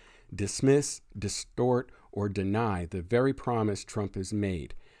influencers, dismiss, distort, or deny the very promise Trump has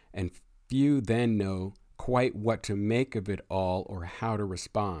made, and few then know quite what to make of it all or how to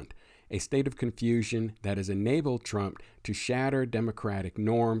respond. A state of confusion that has enabled Trump to shatter democratic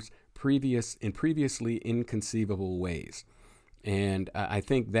norms in previously inconceivable ways. And I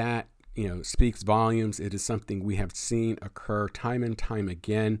think that, speaks volumes. It is something we have seen occur time and time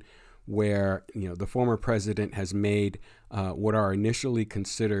again, where, the former president has made what are initially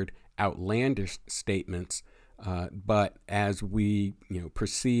considered outlandish statements. But as we,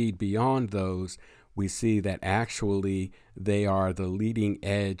 proceed beyond those, we see that actually they are the leading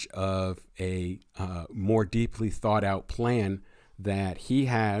edge of a more deeply thought out plan that he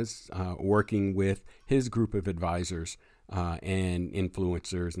has working with his group of advisors and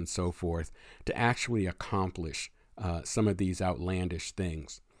influencers and so forth to actually accomplish some of these outlandish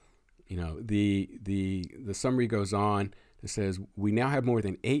things. The summary goes on. It says, "We now have more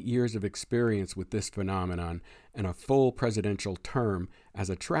than 8 years of experience with this phenomenon and a full presidential term as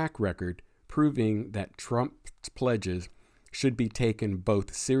a track record proving that Trump's pledges should be taken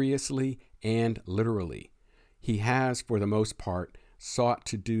both seriously and literally. He has, for the most part, sought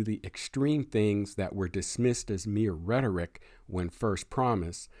to do the extreme things that were dismissed as mere rhetoric when first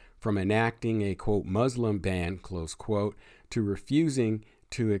promised, from enacting a, quote, Muslim ban, close quote, to refusing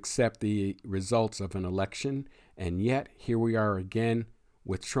to accept the results of an election. And yet, here we are again,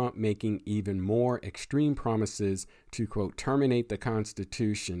 with Trump making even more extreme promises to, quote, terminate the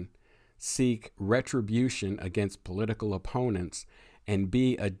Constitution, seek retribution against political opponents, and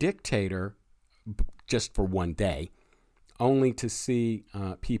be a dictator just for one day, only to see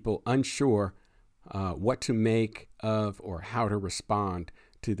people unsure what to make of or how to respond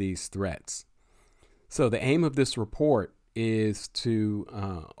to these threats." So the aim of this report is to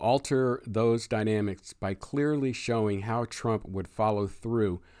alter those dynamics by clearly showing how Trump would follow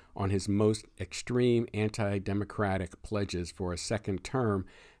through on his most extreme anti-democratic pledges for a second term,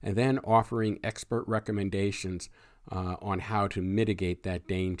 and then offering expert recommendations on how to mitigate that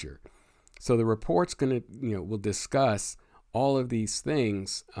danger. So the report's going to, will discuss all of these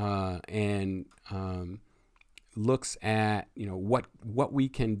things and looks at, what we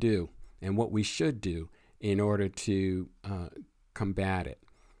can do and what we should do in order to combat it.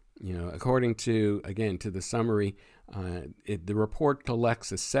 According to the summary, the report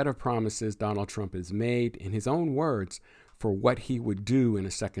collects a set of promises Donald Trump has made, in his own words, for what he would do in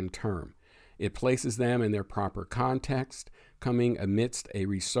a second term. It places them in their proper context, coming amidst a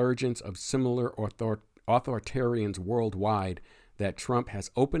resurgence of similar authoritarians worldwide that Trump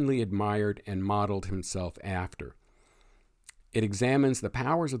has openly admired and modeled himself after. It examines the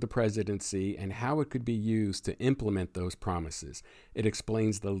powers of the presidency and how it could be used to implement those promises. It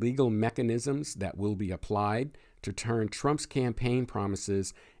explains the legal mechanisms that will be applied to turn Trump's campaign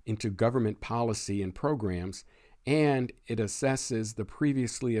promises into government policy and programs, and it assesses the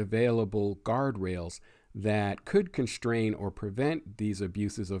previously available guardrails that could constrain or prevent these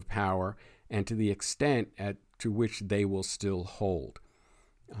abuses of power and to the extent to which they will still hold.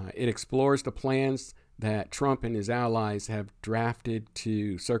 It explores the plans that Trump and his allies have drafted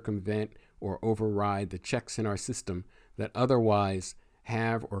to circumvent or override the checks in our system that otherwise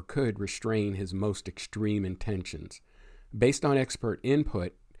have or could restrain his most extreme intentions. Based on expert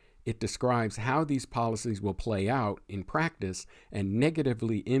input, it describes how these policies will play out in practice and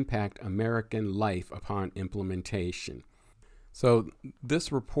negatively impact American life upon implementation. So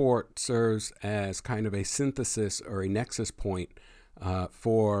this report serves as kind of a synthesis or a nexus point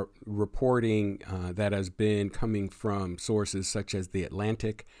for reporting that has been coming from sources such as The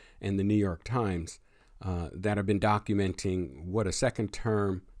Atlantic and the New York Times that have been documenting what a second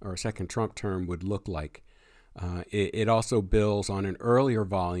term or a second Trump term would look like. It also builds on an earlier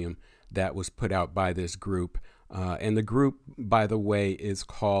volume that was put out by this group. And the group, by the way, is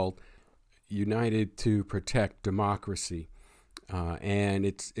called United to Protect Democracy. And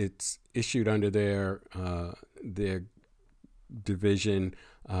it's issued under their division,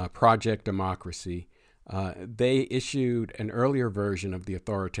 Project Democracy. They issued an earlier version of the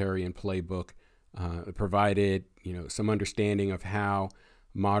Authoritarian Playbook. It provided, some understanding of how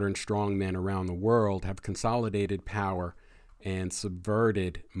modern strongmen around the world have consolidated power and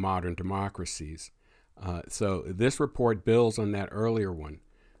subverted modern democracies. So this report builds on that earlier one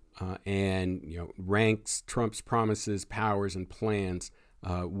and ranks Trump's promises, powers, and plans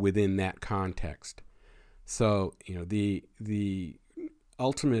within that context. So the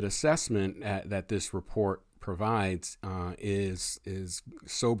ultimate assessment that this report provides is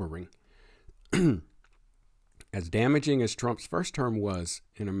sobering. As damaging as Trump's first term was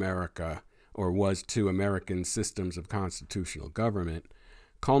in America, or was to American systems of constitutional government,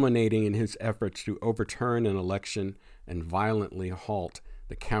 culminating in his efforts to overturn an election and violently halt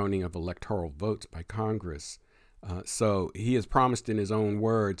the counting of electoral votes by Congress. So he has promised in his own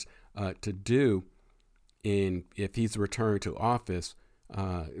words to do if he's returned to office,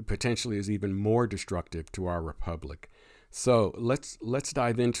 potentially is even more destructive to our republic. So let's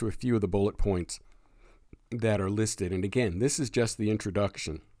dive into a few of the bullet points that are listed. And again, this is just the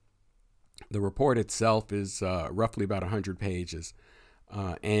introduction. The report itself is roughly about 100 pages,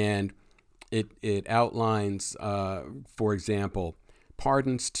 and it outlines, for example,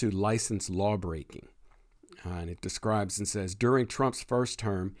 pardons to licensed lawbreaking. And it describes and says, during Trump's first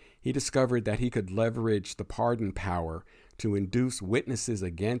term, he discovered that he could leverage the pardon power to induce witnesses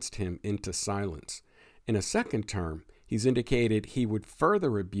against him into silence. In a second term, he's indicated he would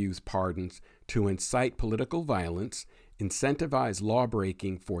further abuse pardons to incite political violence, incentivize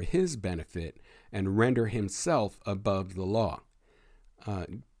lawbreaking for his benefit, and render himself above the law.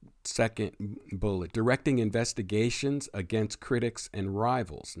 Second bullet, directing investigations against critics and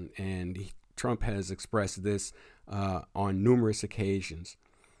rivals. And Trump has expressed this on numerous occasions.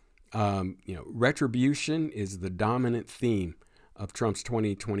 Retribution is the dominant theme of Trump's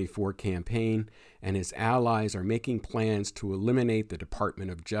 2024 campaign, and his allies are making plans to eliminate the Department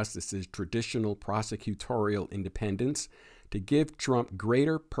of Justice's traditional prosecutorial independence, to give Trump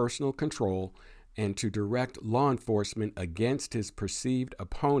greater personal control, and to direct law enforcement against his perceived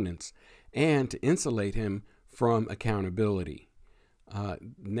opponents, and to insulate him from accountability.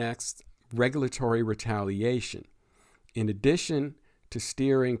 Next, regulatory retaliation. In addition to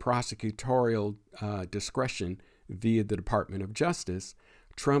steering prosecutorial discretion via the Department of Justice,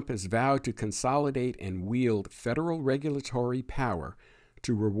 Trump has vowed to consolidate and wield federal regulatory power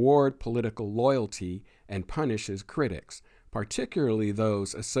to reward political loyalty and punish his critics, particularly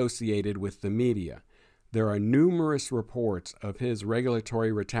those associated with the media. There are numerous reports of his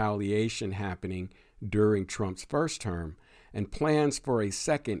regulatory retaliation happening during Trump's first term, and plans for a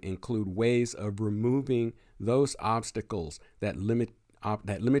second include ways of removing those obstacles that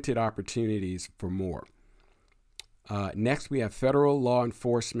limited opportunities for more. Next, we have federal law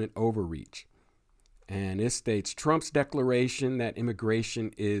enforcement overreach. And it states, Trump's declaration that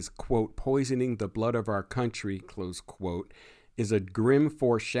immigration is, quote, poisoning the blood of our country, close quote, is a grim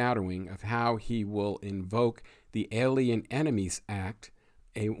foreshadowing of how he will invoke the Alien Enemies Act,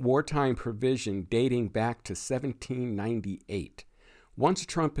 a wartime provision dating back to 1798. Once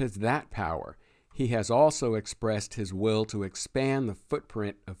Trump has that power, he has also expressed his will to expand the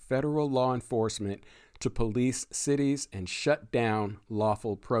footprint of federal law enforcement to police cities and shut down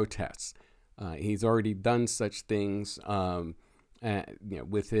lawful protests. He's already done such things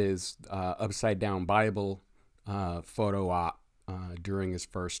with his upside down Bible photo op during his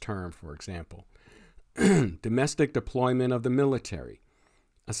first term, for example. Domestic deployment of the military.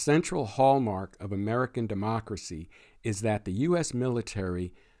 A central hallmark of American democracy is that the U.S.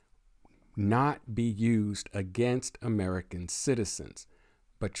 military not be used against American citizens.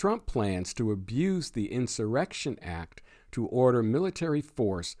 But Trump plans to abuse the Insurrection Act to order military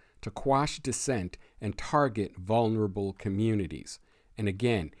force to quash dissent and target vulnerable communities. And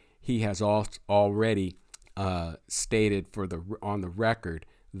again, he has already stated on the record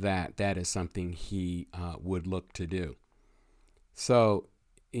that that is something he would look to do. So,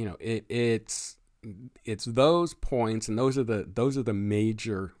 it's those points, and those are the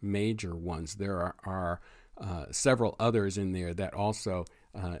major ones. There are several others in there that also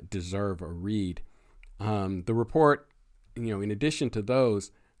deserve a read. The report, in addition to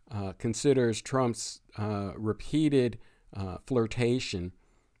those, considers Trump's repeated flirtation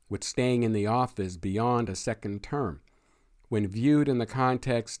with staying in the office beyond a second term. When viewed in the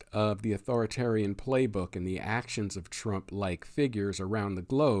context of the authoritarian playbook and the actions of Trump-like figures around the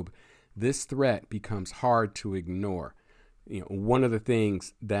globe, this threat becomes hard to ignore. One of the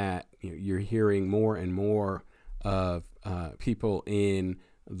things that you're hearing more and more of people in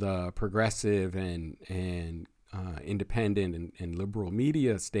the progressive and independent and liberal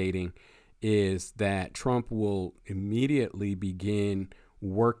media stating is that Trump will immediately begin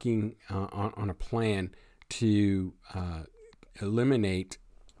working on a plan to eliminate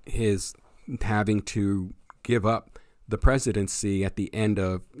his having to give up the presidency at the end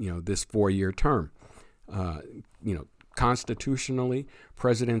of this 4-year term. Constitutionally,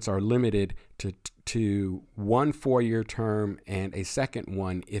 presidents are limited to one 4-year term and a second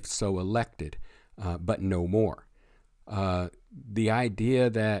one if so elected, but no more. The idea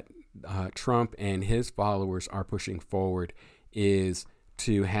that Trump and his followers are pushing forward is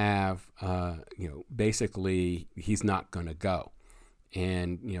to have, basically he's not going to go.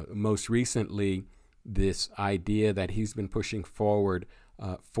 And, most recently, this idea that he's been pushing forward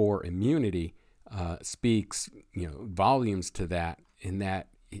for immunity speaks, volumes to that, in that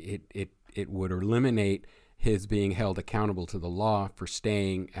it would eliminate his being held accountable to the law for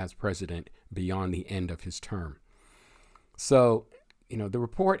staying as president beyond the end of his term. So, the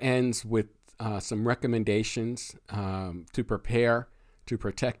report ends with some recommendations to prepare to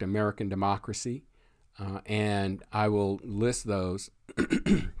protect American democracy, and I will list those.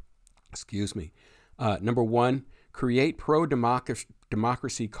 Excuse me. Number one, create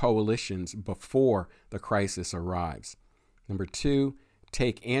pro-democracy coalitions before the crisis arrives. Number two,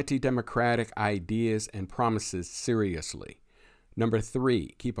 take anti-democratic ideas and promises seriously. Number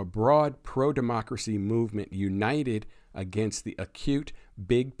three, keep a broad pro-democracy movement united against the acute,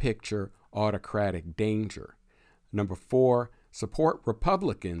 big-picture autocratic danger. Number four, support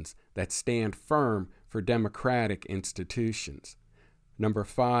Republicans that stand firm for democratic institutions. Number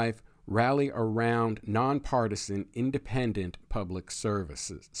five, rally around nonpartisan, independent public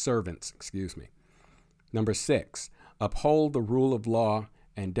servants. Number six, uphold the rule of law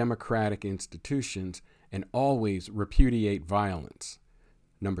and democratic institutions and always repudiate violence.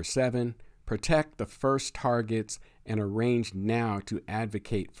 Number seven, protect the first targets and arrange now to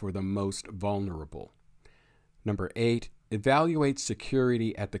advocate for the most vulnerable. Number eight, evaluate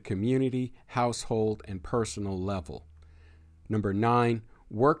security at the community, household, and personal level. Number nine,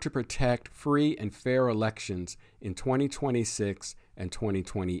 work to protect free and fair elections in 2026 and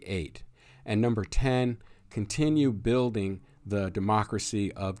 2028. And number 10, continue building the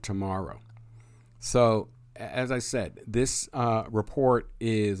democracy of tomorrow. So, as I said, this report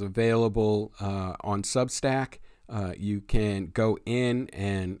is available on Substack. You can go in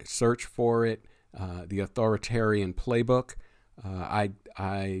and search for it, the Authoritarian Playbook.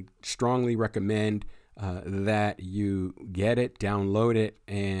 I strongly recommend that you get it, download it,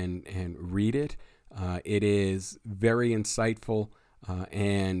 and read it. It is very insightful,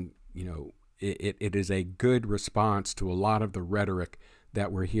 and it is a good response to a lot of the rhetoric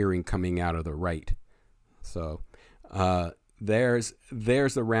that we're hearing coming out of the right. So there's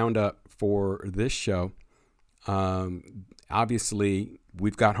the roundup for this show. Obviously,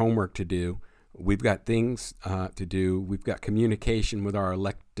 we've got homework to do. We've got things to do. We've got communication with our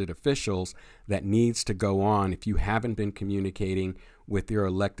elected officials that needs to go on. If you haven't been communicating with your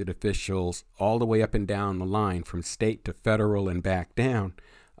elected officials all the way up and down the line, from state to federal and back down,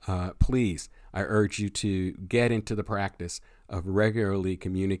 please, I urge you to get into the practice of regularly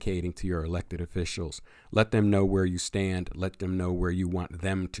communicating to your elected officials. Let them know where you stand. Let them know where you want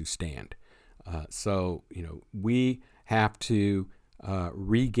them to stand. So we have to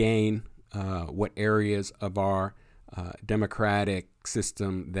regain what areas of our democratic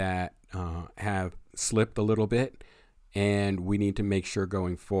system that have slipped a little bit, and we need to make sure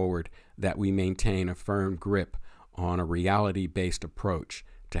going forward that we maintain a firm grip on a reality-based approach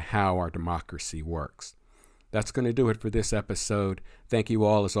to how our democracy works. That's going to do it for this episode. Thank you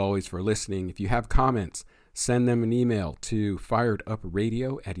all, as always, for listening. If you have comments, send them an email to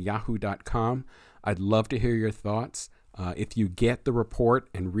firedupradio@yahoo.com. I'd love to hear your thoughts. If you get the report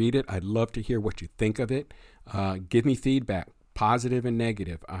and read it, I'd love to hear what you think of it. Give me feedback, positive and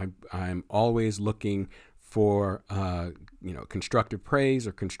negative. I'm always looking for constructive praise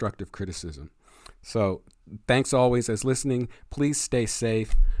or constructive criticism. So thanks always as listening. Please stay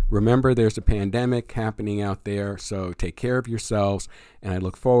safe. Remember, there's a pandemic happening out there, so take care of yourselves. And I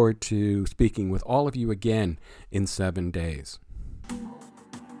look forward to speaking with all of you again in 7 days.